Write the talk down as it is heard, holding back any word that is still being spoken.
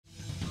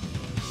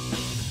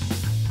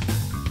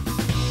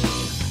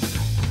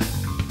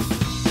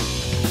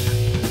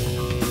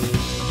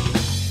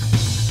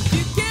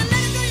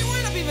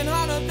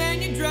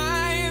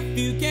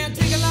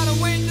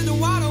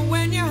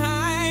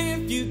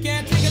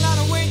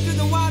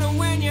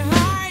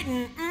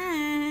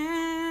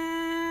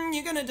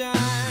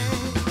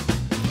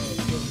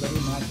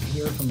Matt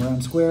here from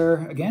Round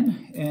Square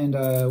again, and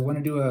I want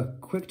to do a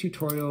quick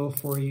tutorial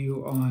for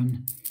you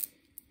on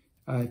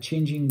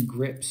changing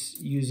grips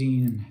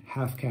using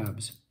half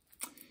cabs.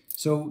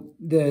 So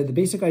the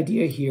basic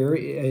idea here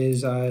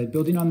is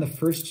building on the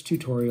first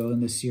tutorial in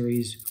this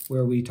series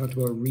where we talked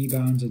about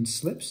rebounds and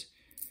slips.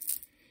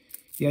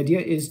 The idea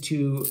is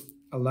to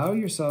allow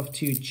yourself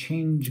to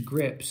change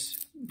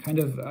grips kind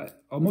of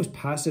almost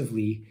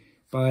passively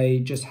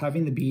by just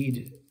having the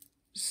bead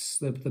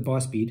slip, the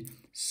boss bead,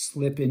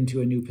 slip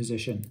into a new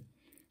position.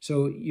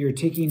 So you're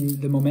taking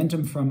the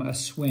momentum from a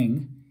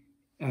swing.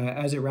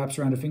 As it wraps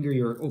around a finger,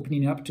 you're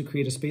opening up to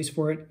create a space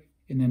for it,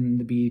 and then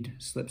the bead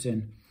slips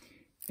in.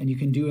 And you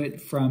can do it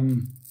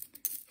from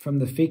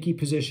the fakie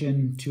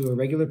position to a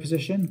regular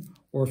position,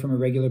 or from a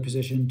regular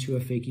position to a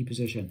fakie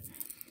position.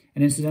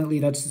 And incidentally,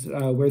 that's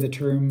where the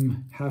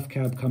term half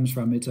cab comes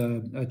from. It's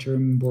a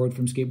term borrowed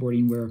from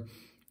skateboarding where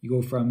you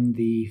go from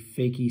the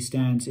fakie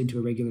stance into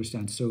a regular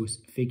stance. So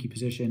fakie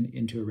position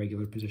into a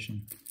regular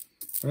position.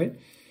 All right.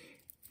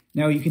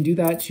 Now you can do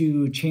that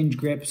to change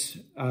grips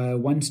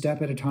one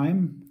step at a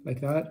time,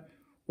 like that.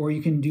 Or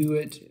you can do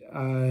it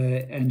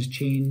and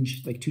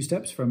change like two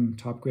steps from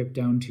top grip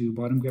down to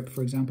bottom grip,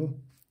 for example,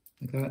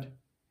 like that.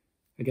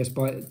 I guess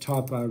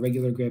top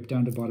regular grip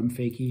down to bottom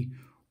fakie,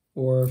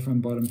 or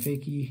from bottom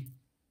fakie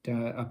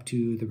up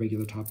to the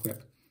regular top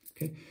grip.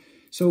 Okay,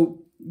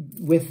 so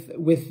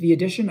with the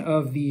addition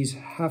of these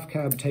half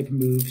cab type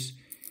moves,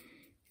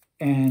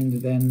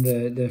 and then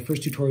the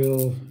first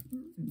tutorial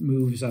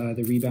moves,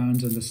 the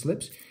rebounds and the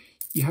slips,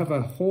 you have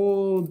a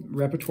whole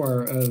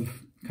repertoire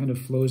of kind of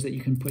flows that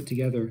you can put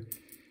together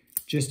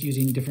just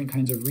using different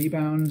kinds of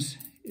rebounds,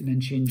 and then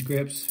change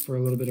grips for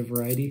a little bit of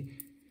variety.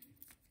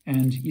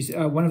 And you see,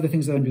 one of the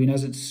things that I'm doing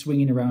as it's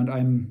swinging around,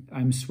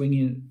 I'm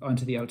swinging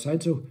onto the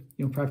outside. So,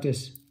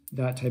 practice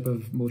that type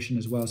of motion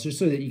as well. So just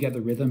so that you get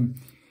the rhythm,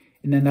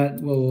 and then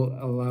that will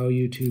allow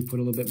you to put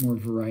a little bit more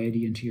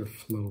variety into your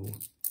flow.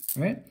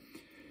 All right.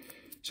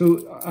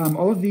 So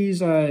all of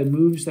these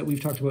moves that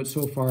we've talked about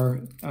so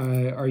far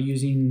are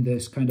using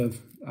this kind of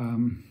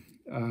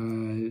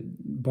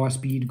boss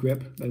bead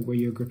grip, like where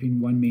you're gripping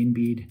one main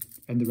bead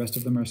and the rest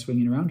of them are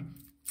swinging around.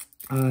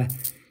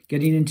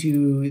 Getting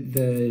into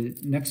the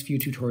next few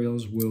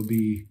tutorials, we'll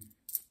be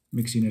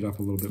mixing it up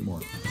a little bit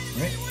more. All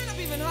right?